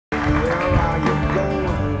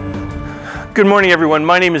Good morning, everyone.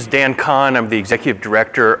 My name is Dan Kohn. I'm the Executive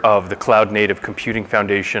Director of the Cloud Native Computing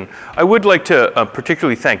Foundation. I would like to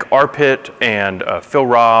particularly thank Arpit and Phil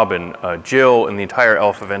Robb and Jill and the entire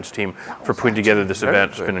ELF events team for putting together this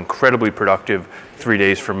event. It's been incredibly productive 3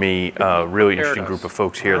 days for me. Really interesting group of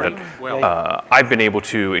folks here that I've been able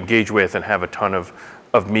to engage with and have a ton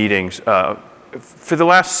of meetings. For the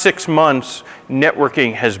last 6 months,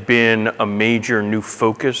 networking has been a major new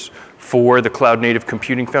focus for the Cloud Native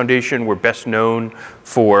Computing Foundation. We're best known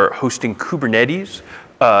for hosting Kubernetes,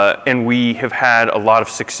 and we have had a lot of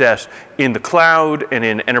success in the cloud and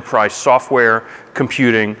in enterprise software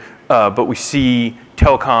computing, but we see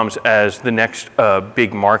telecoms as the next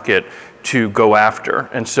big market to go after.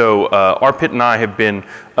 And so Arpit and I have been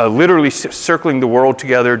literally circling the world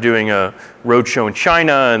together, doing a roadshow in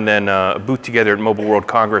China and then a booth together at Mobile World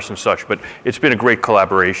Congress and such, but it's been a great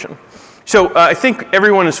collaboration. So I think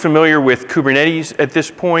everyone is familiar with Kubernetes at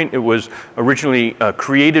this point. It was originally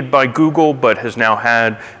created by Google, but has now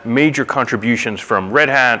had major contributions from Red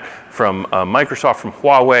Hat, from Microsoft, from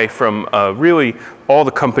Huawei, from really all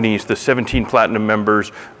the companies, the 17 platinum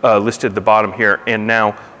members listed at the bottom here, and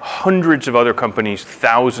now hundreds of other companies,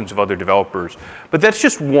 thousands of other developers. But that's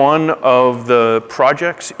just one of the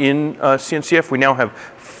projects in CNCF. We now have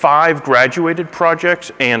 5 graduated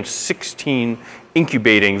projects and 16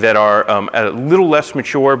 incubating that are a little less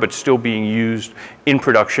mature, but still being used in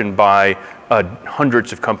production by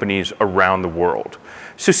hundreds of companies around the world.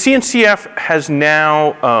 So CNCF has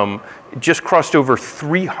now just crossed over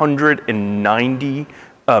 390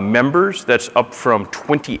 members. That's up from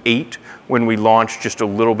 28 when we launched just a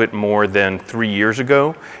little bit more than 3 years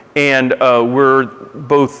ago. And we're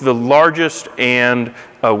both the largest and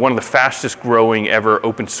one of the fastest growing ever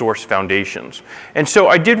open source foundations. And so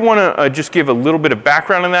I did want to just give a little bit of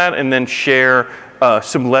background on that and then share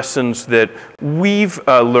some lessons that we've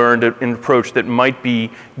learned in an approach that might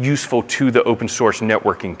be useful to the open source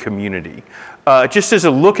networking community. Just as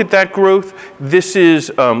a look at that growth, this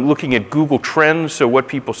is looking at Google Trends, so what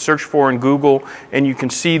people search for in Google. And you can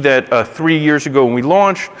see that 3 years ago when we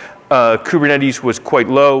launched, Kubernetes was quite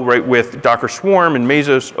low, right, with Docker Swarm and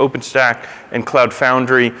Mesos, OpenStack, and Cloud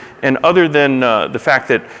Foundry. And other than the fact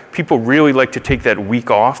that people really like to take that week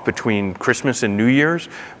off between Christmas and New Year's,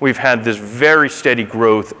 we've had this very steady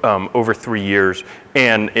growth over 3 years,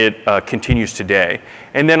 and it continues today.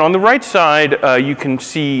 And then on the right side, you can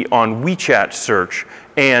see on WeChat search,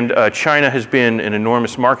 and China has been an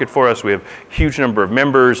enormous market for us. We have a huge number of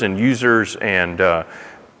members and users and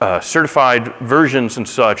certified versions and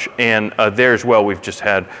such, and there as well we've just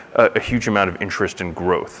had a huge amount of interest and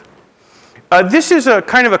growth. This is a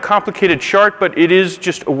kind of a complicated chart, but it is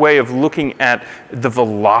just a way of looking at the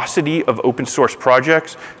velocity of open source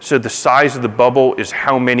projects. So the size of the bubble is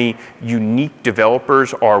how many unique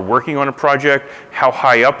developers are working on a project. How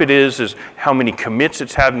high up it is how many commits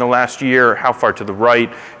it's had in the last year. How far to the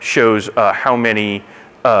right shows how many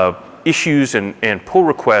issues and pull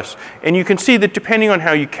requests. And you can see that depending on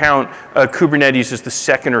how you count, Kubernetes is the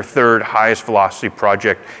second or third highest velocity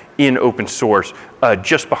project in open source,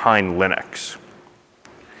 just behind Linux.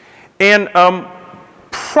 And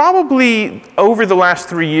probably over the last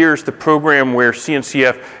 3 years, the program where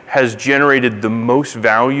CNCF has generated the most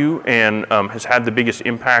value and has had the biggest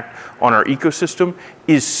impact on our ecosystem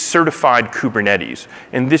is certified Kubernetes.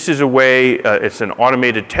 And this is a way, it's an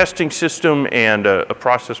automated testing system and a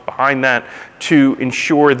process behind that to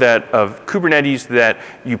ensure that Kubernetes that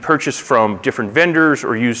you purchase from different vendors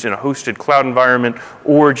or use in a hosted cloud environment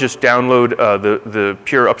or just download the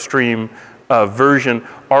pure upstream version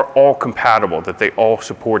are all compatible, that they all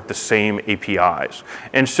support the same APIs.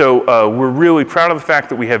 And so we're really proud of the fact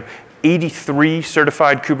that we have 83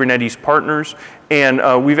 certified Kubernetes partners, and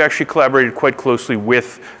we've actually collaborated quite closely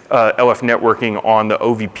with LF Networking on the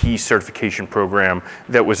OVP certification program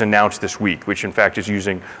that was announced this week, which in fact is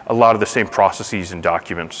using a lot of the same processes and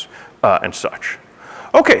documents and such.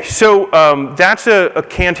 Okay, so that's a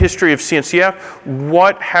canned history of CNCF.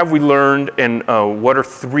 What have we learned, and what are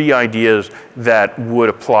 3 ideas that would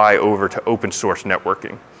apply over to open source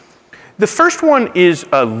networking? The first one is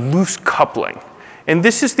loose coupling. And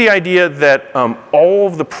this is the idea that all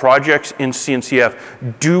of the projects in CNCF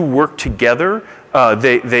do work together.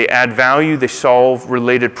 They add value, they solve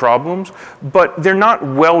related problems, but they're not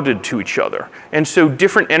welded to each other. And so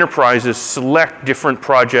different enterprises select different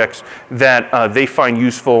projects that they find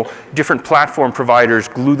useful. Different platform providers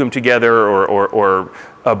glue them together or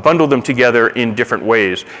bundle them together in different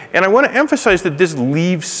ways. And I want to emphasize that this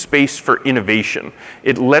leaves space for innovation.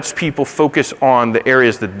 It lets people focus on the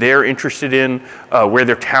areas that they're interested in, where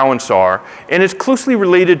their talents are, and it's closely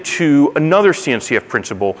related to another CNCF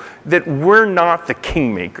principle that we're not the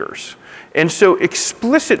kingmakers. And so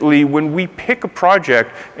explicitly, when we pick a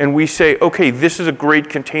project and we say, okay, this is a great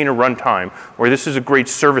container runtime, or this is a great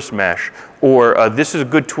service mesh, or this is a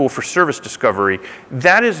good tool for service discovery,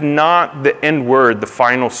 that is not the end word, the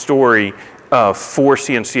final story for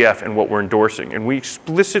CNCF and what we're endorsing. And we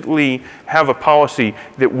explicitly have a policy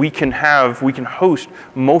that we can host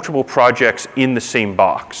multiple projects in the same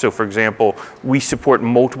box. So for example, we support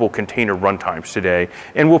multiple container runtimes today,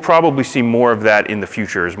 and we'll probably see more of that in the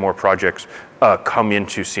future as more projects come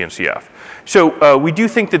into CNCF. So we do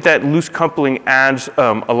think that that loose coupling adds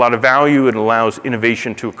a lot of value and allows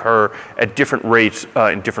innovation to occur at different rates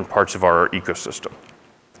in different parts of our ecosystem.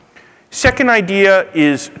 Second idea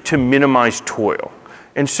is to minimize toil.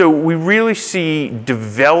 And so we really see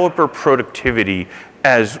developer productivity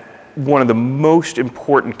as one of the most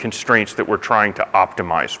important constraints that we're trying to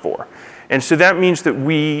optimize for. And so that means that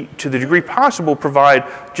we, to the degree possible, provide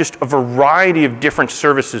just a variety of different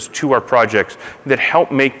services to our projects that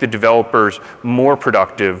help make the developers more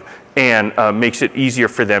productive and makes it easier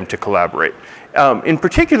for them to collaborate. In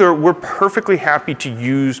particular, we're perfectly happy to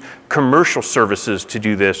use commercial services to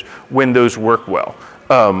do this when those work well.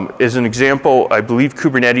 As an example, I believe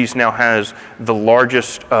Kubernetes now has the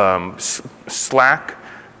largest public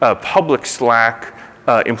Slack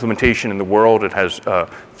implementation in the world. It has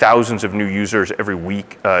thousands of new users every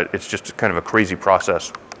week. It's just kind of a crazy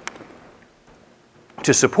process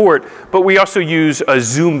to support, but we also use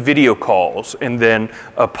Zoom video calls and then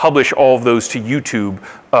publish all of those to YouTube,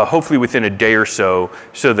 hopefully within a day or so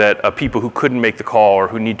that people who couldn't make the call or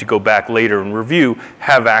who need to go back later and review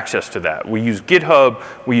have access to that. We use GitHub,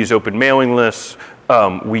 we use open mailing lists,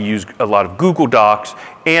 we use a lot of Google Docs,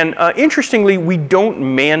 and interestingly, we don't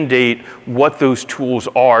mandate what those tools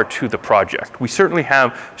are to the project. We certainly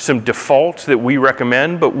have some defaults that we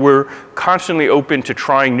recommend, but we're constantly open to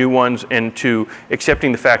trying new ones and to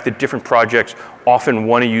accepting the fact that different projects often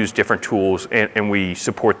want to use different tools, and we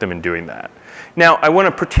support them in doing that. Now, I want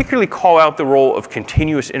to particularly call out the role of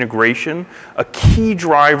continuous integration. A key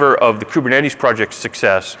driver of the Kubernetes project's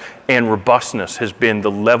success and robustness has been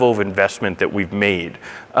the level of investment that we've made.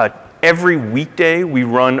 Every weekday, we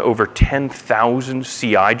run over 10,000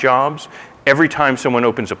 CI jobs. Every time someone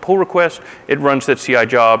opens a pull request, it runs that CI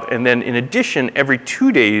job. And then in addition, every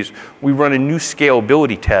 2 days, we run a new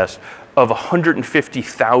scalability test of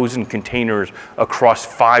 150,000 containers across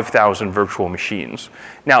 5,000 virtual machines.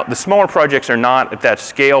 Now, the smaller projects are not at that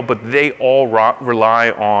scale, but they all rely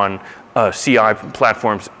on CI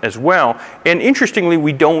platforms as well. And interestingly,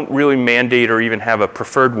 we don't really mandate or even have a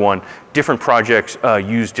preferred one. Different projects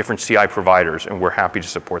use different CI providers, and we're happy to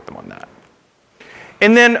support them on that.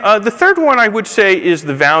 And then the third one I would say is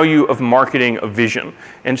the value of marketing a vision.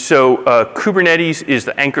 And so Kubernetes is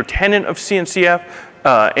the anchor tenant of CNCF.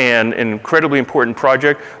 And an incredibly important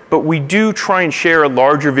project, but we do try and share a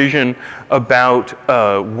larger vision about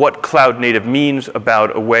what cloud native means,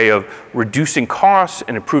 about a way of reducing costs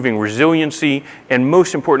and improving resiliency, and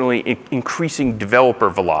most importantly, increasing developer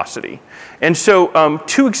velocity. And so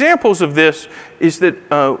two examples of this is that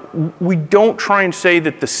we don't try and say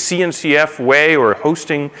that the CNCF way or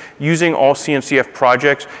hosting using all CNCF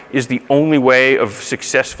projects is the only way of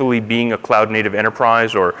successfully being a cloud native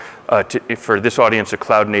enterprise or for this audience, a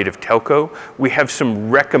cloud native telco. We have some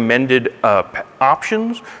recommended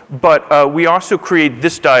options, but we also create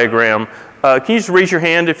this diagram. Can you just raise your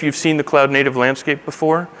hand if you've seen the cloud native landscape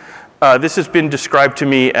before? This has been described to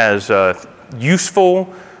me as useful,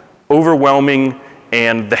 overwhelming,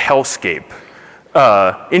 and the hellscape.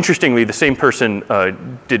 Interestingly, the same person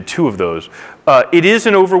did two of those. It is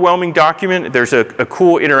an overwhelming document. There's a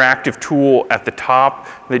cool interactive tool at the top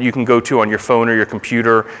that you can go to on your phone or your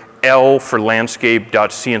computer, L for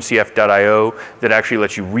landscape.cncf.io, that actually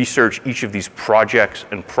lets you research each of these projects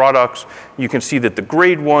and products. You can see that the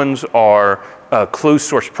grayed ones are closed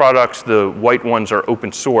source products, the white ones are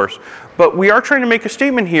open source. But we are trying to make a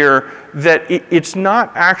statement here that it's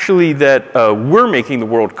not actually that we're making the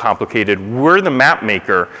world complicated, we're the map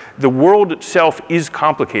maker. The world itself is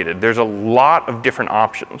complicated. There's a lot lot of different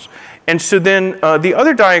options. And so then the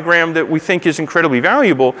other diagram that we think is incredibly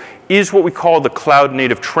valuable is what we call the cloud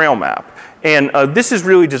native trail map. And this is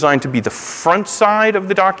really designed to be the front side of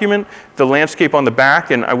the document, the landscape on the back.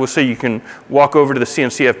 And I will say you can walk over to the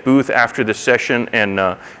CNCF booth after this session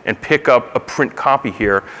and pick up a print copy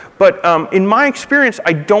here. But in my experience,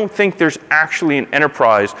 I don't think there's actually an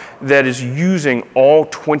enterprise that is using all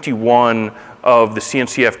 21 of the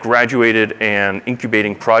CNCF graduated and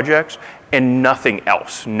incubating projects and nothing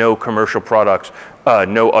else, no commercial products,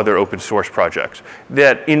 no other open source projects.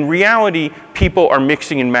 That in reality, people are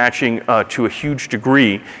mixing and matching to a huge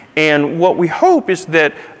degree. And what we hope is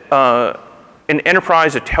that an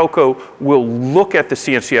enterprise, a telco, will look at the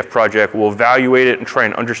CNCF project, will evaluate it and try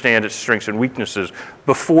and understand its strengths and weaknesses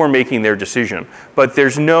before making their decision. But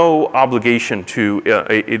there's no obligation to,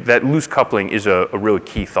 that loose coupling is a really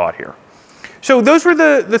key thought here. So those were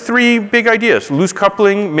the three big ideas: loose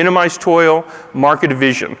coupling, minimize toil, market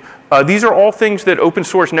vision. These are all things that open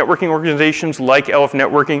source networking organizations like LF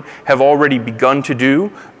Networking have already begun to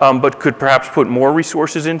do, but could perhaps put more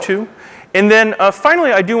resources into. And then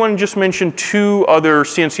finally, I do want to just mention two other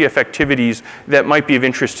CNCF activities that might be of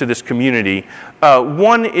interest to this community.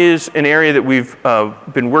 One is an area that we've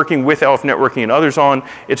been working with LF Networking and others on.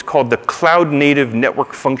 It's called the Cloud Native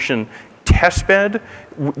Network Function Testbed.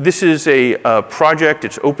 This is a project,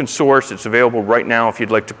 it's open source, it's available right now if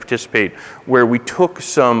you'd like to participate, where we took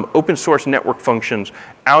some open source network functions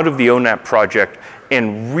out of the ONAP project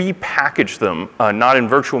and repackaged them, not in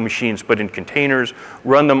virtual machines, but in containers,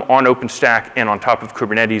 run them on OpenStack and on top of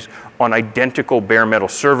Kubernetes on identical bare metal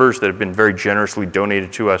servers that have been very generously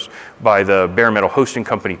donated to us by the bare metal hosting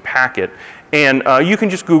company Packet. And you can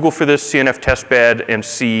just Google for this CNF testbed and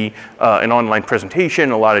see an online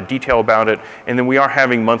presentation, a lot of detail about it. And then we are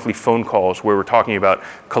having monthly phone calls where we're talking about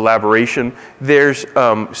collaboration. There's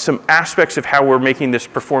some aspects of how we're making this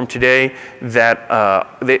perform today that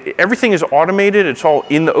everything is automated. It's all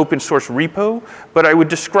in the open source repo. But I would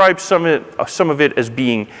describe some of it as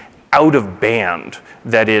being out of band,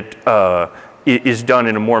 that it is done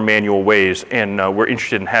in a more manual ways. And we're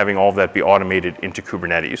interested in having all of that be automated into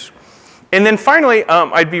Kubernetes. And then finally,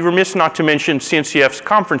 I'd be remiss not to mention CNCF's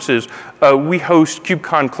conferences. We host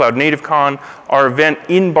KubeCon Cloud Native Con. Our event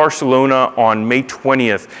in Barcelona on May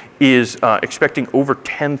 20th is expecting over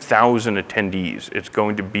 10,000 attendees. It's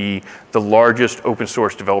going to be the largest open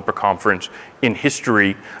source developer conference in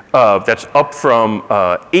history. That's up from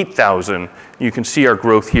 8,000. You can see our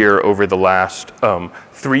growth here over the last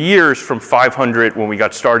 3 years, from 500 when we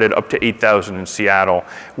got started up to 8,000 in Seattle.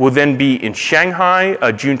 We'll then be in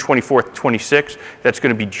Shanghai, June 24th, 26th. That's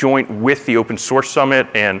going to be joint with the Open Source Summit,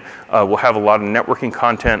 and we'll have a lot of networking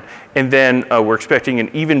content. And then we're expecting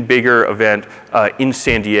an even bigger event in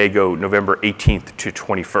San Diego, November 18th to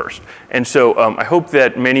 21st. And so I hope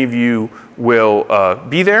that many of you will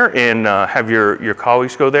be there and have your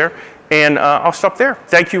colleagues go there. And I'll stop there.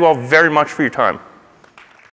 Thank you all very much for your time.